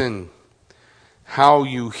listen, how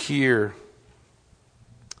you hear.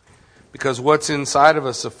 Because what's inside of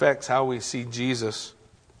us affects how we see Jesus.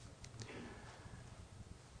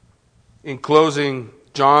 In closing,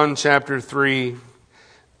 John chapter 3,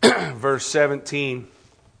 verse 17.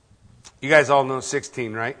 You guys all know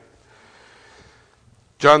 16, right?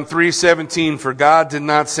 John 3:17, for God did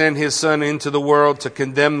not send His Son into the world to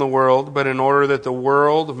condemn the world, but in order that the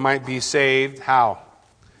world might be saved. How?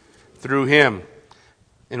 Through Him.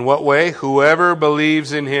 In what way? Whoever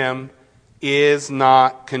believes in Him is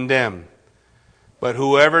not condemned. But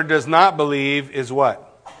whoever does not believe is what?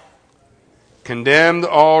 Condemned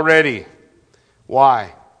already.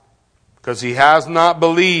 Why? Because he has not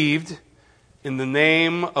believed in the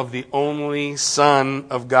name of the only Son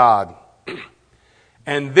of God.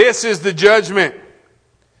 And this is the judgment.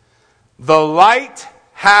 The light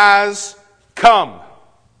has come.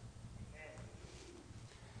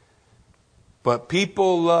 But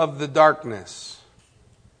people love the darkness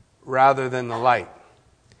rather than the light,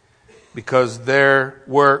 because their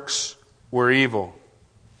works were evil.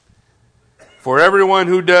 For everyone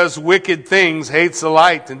who does wicked things hates the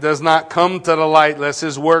light and does not come to the light, lest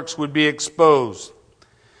his works would be exposed.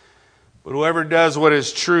 But whoever does what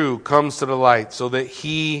is true comes to the light, so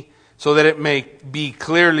that it may be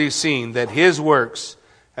clearly seen that his works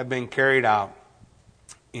have been carried out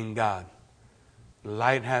in God. The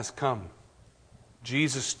light has come.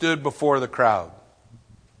 Jesus stood before the crowd.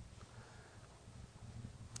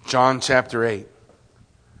 John chapter 8.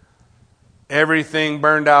 Everything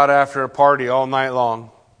burned out after a party all night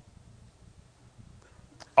long.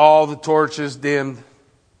 All the torches dimmed.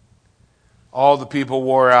 All the people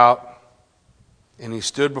wore out. And he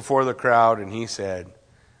stood before the crowd and he said,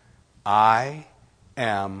 I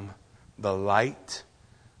am the light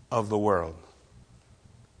of the world.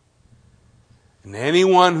 And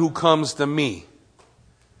anyone who comes to me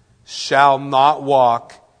shall not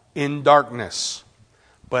walk in darkness,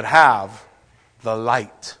 but have the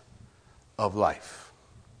light of life.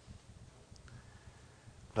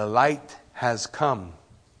 The light has come.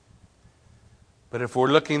 But if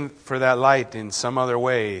we're looking for that light in some other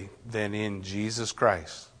way than in Jesus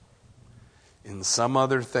Christ, in some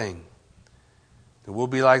other thing, then we'll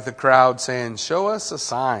be like the crowd saying, show us a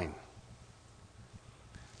sign.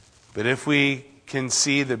 But if we can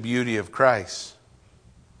see the beauty of Christ,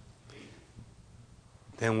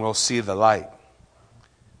 then we'll see the light.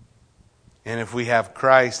 And if we have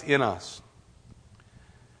Christ in us,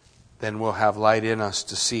 then we'll have light in us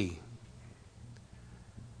to see.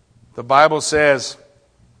 The Bible says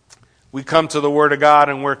we come to the Word of God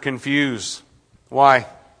and we're confused. Why?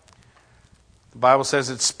 The Bible says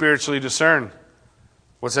it's spiritually discerned.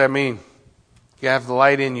 What's that mean? You have the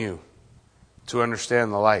light in you to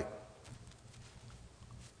understand the light.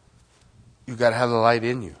 You've got to have the light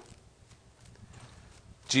in you.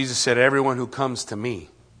 Jesus said, everyone who comes to me,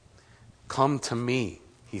 come to me,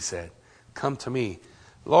 he said. Come to me.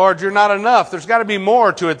 Lord, you're not enough. There's got to be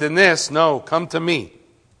more to it than this. No, come to me.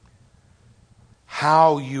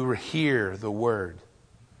 How you hear the word,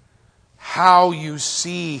 how you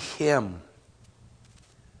see Him?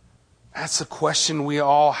 That's a question we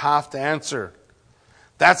all have to answer.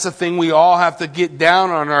 That's the thing we all have to get down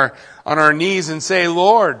on our knees and say,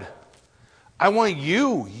 Lord, I want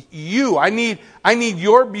you. I need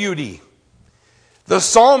your beauty. The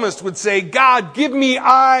psalmist would say, God, give me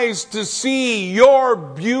eyes to see your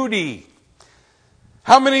beauty.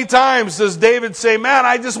 How many times does David say, man,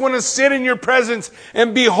 I just want to sit in your presence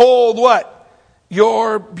and behold what?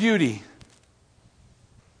 Your beauty.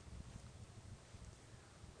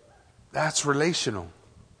 That's relational.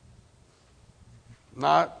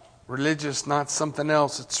 Not religious, not something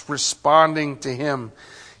else. It's responding to Him.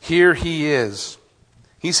 Here He is.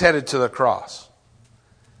 He's headed to the cross.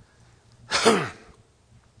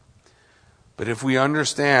 But if we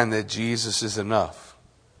understand that Jesus is enough,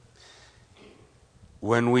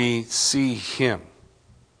 when we see Him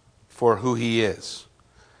for who He is,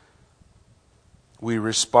 we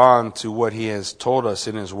respond to what He has told us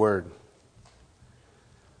in His Word,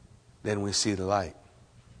 then we see the light.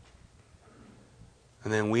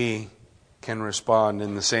 And then we can respond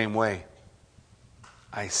in the same way.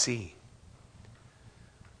 I see.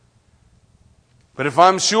 But if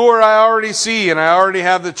I'm sure I already see and I already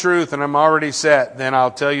have the truth and I'm already set, then I'll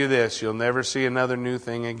tell you this, you'll never see another new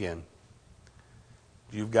thing again.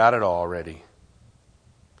 You've got it already.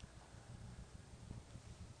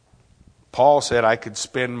 Paul said I could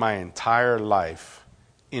spend my entire life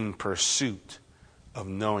in pursuit of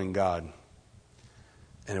knowing God,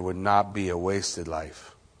 and it would not be a wasted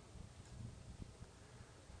life.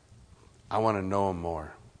 I want to know Him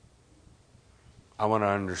more. I want to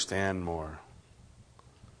understand more.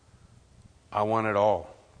 I want it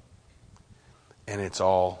all. And it's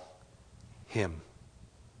all Him.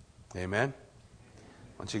 Amen?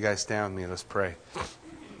 Why don't you guys stand with me? Let's pray.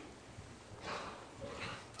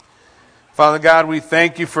 Father God, we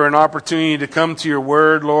thank You for an opportunity to come to Your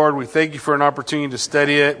Word, Lord. We thank You for an opportunity to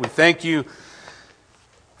study it. We thank You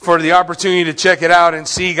for the opportunity to check it out and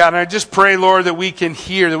see, God. And I just pray, Lord, that we can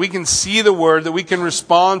hear, that we can see the Word, that we can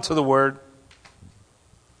respond to the Word.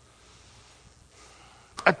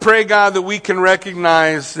 I pray, God, that we can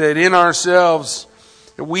recognize that in ourselves,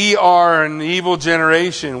 that we are an evil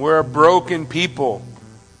generation. We're a broken people.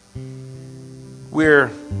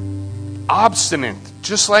 We're obstinate,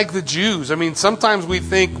 just like the Jews. I mean, sometimes we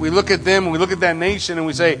think, we look at them and we look at that nation and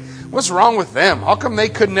we say, what's wrong with them? How come they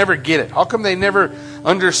could never get it? How come they never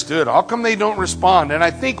understood? How come they don't respond? And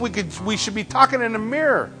I think we should be talking in a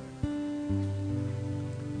mirror.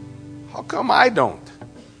 How come I don't?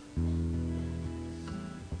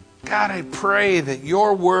 God, I pray that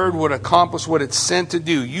Your Word would accomplish what it's sent to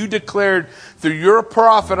do. You declared through Your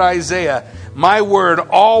prophet Isaiah, my Word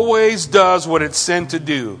always does what it's sent to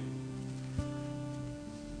do.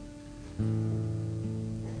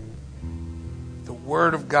 The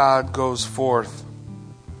Word of God goes forth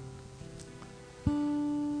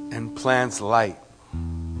and plants light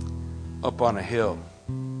up on a hill.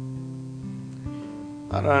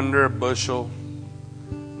 Not under a bushel,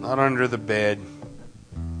 not under the bed,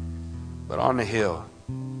 but on the hill.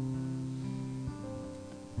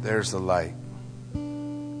 There's the light.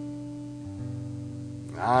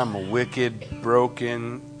 I'm a wicked,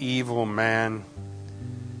 broken, evil man.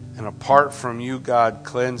 And apart from You, God,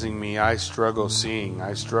 cleansing me, I struggle seeing,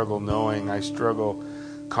 I struggle knowing, I struggle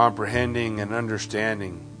comprehending and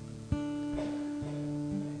understanding.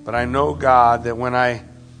 But I know, God, that when I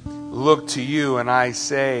look to You and I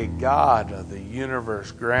say, God of the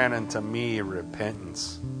universe, grant unto me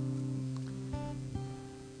repentance,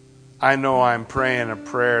 I know I'm praying a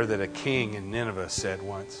prayer that a king in Nineveh said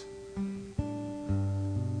once.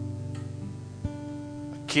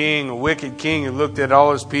 A wicked king who looked at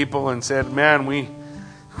all his people and said, man, we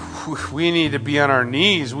need to be on our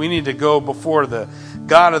knees. We need to go before the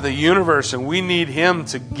God of the universe, and we need Him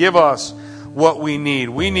to give us what we need.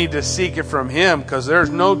 We need to seek it from Him, because there's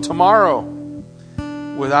no tomorrow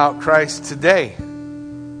without Christ today.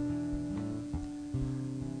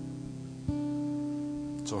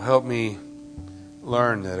 So help me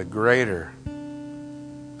learn that a greater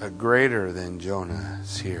than Jonah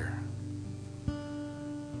is here.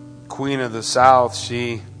 Queen of the South,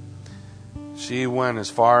 she went as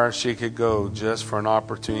far as she could go just for an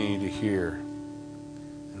opportunity to hear.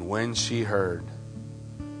 And when she heard,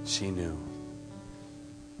 she knew.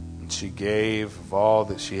 And she gave of all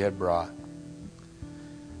that she had brought.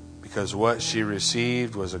 Because what she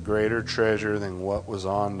received was a greater treasure than what was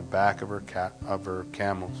on the back of her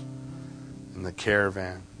camels in the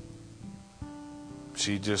caravan.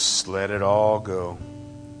 She just let it all go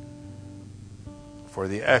for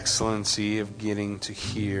the excellency of getting to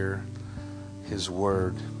hear His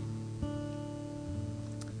Word.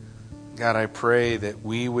 God, I pray that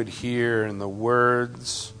we would hear in the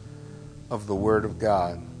words of the Word of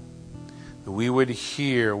God, that we would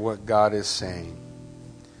hear what God is saying.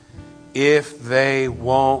 If they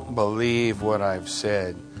won't believe what I've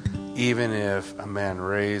said, even if a man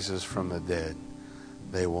raises from the dead,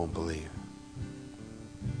 they won't believe.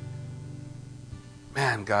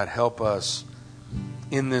 Man, God, help us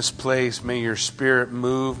in this place. May your Spirit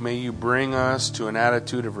move. May you bring us to an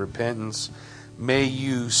attitude of repentance. May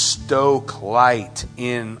you stoke light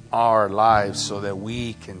in our lives so that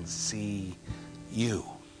we can see you.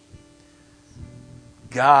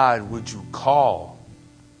 God, would you call?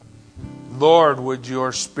 Lord, would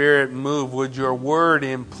your Spirit move? Would your word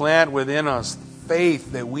implant within us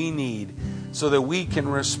faith that we need so that we can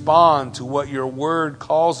respond to what your word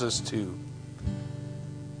calls us to?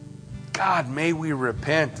 God, may we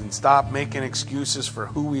repent and stop making excuses for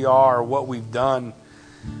who we are or what we've done.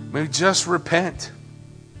 May we just repent.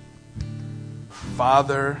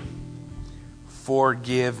 Father,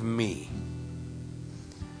 forgive me,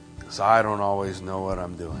 because I don't always know what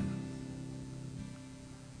I'm doing.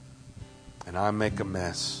 And I make a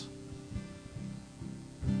mess.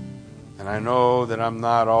 And I know that I'm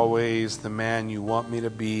not always the man you want me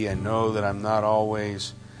to be. I know that I'm not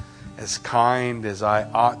always as kind as I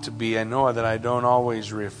ought to be. I know that I don't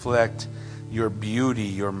always reflect your beauty,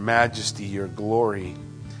 your majesty, your glory.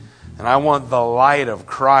 And I want the light of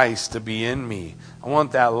Christ to be in me. I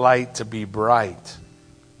want that light to be bright.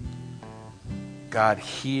 God,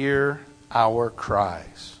 hear our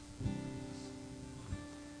cries.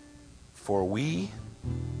 For we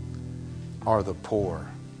are the poor.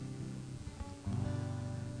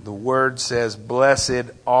 The word says, blessed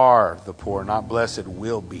are the poor, not blessed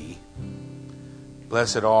will be.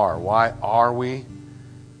 Blessed are. Why are we?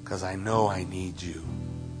 Because I know I need you.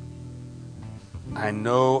 I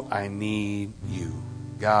know I need you.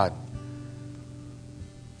 God,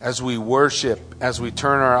 as we worship, as we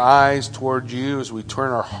turn our eyes toward you, as we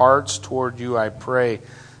turn our hearts toward you, I pray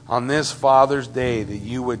on this Father's Day that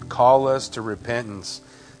you would call us to repentance,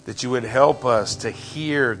 that you would help us to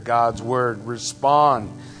hear God's word,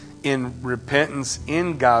 respond in repentance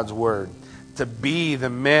in God's word, to be the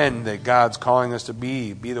men that God's calling us to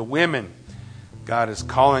be the women God is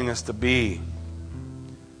calling us to be.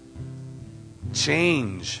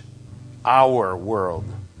 Change our world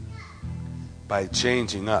by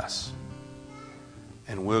changing us.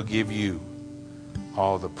 And we'll give you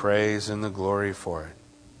all the praise and the glory for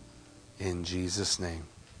it. In Jesus' name,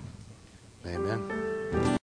 amen.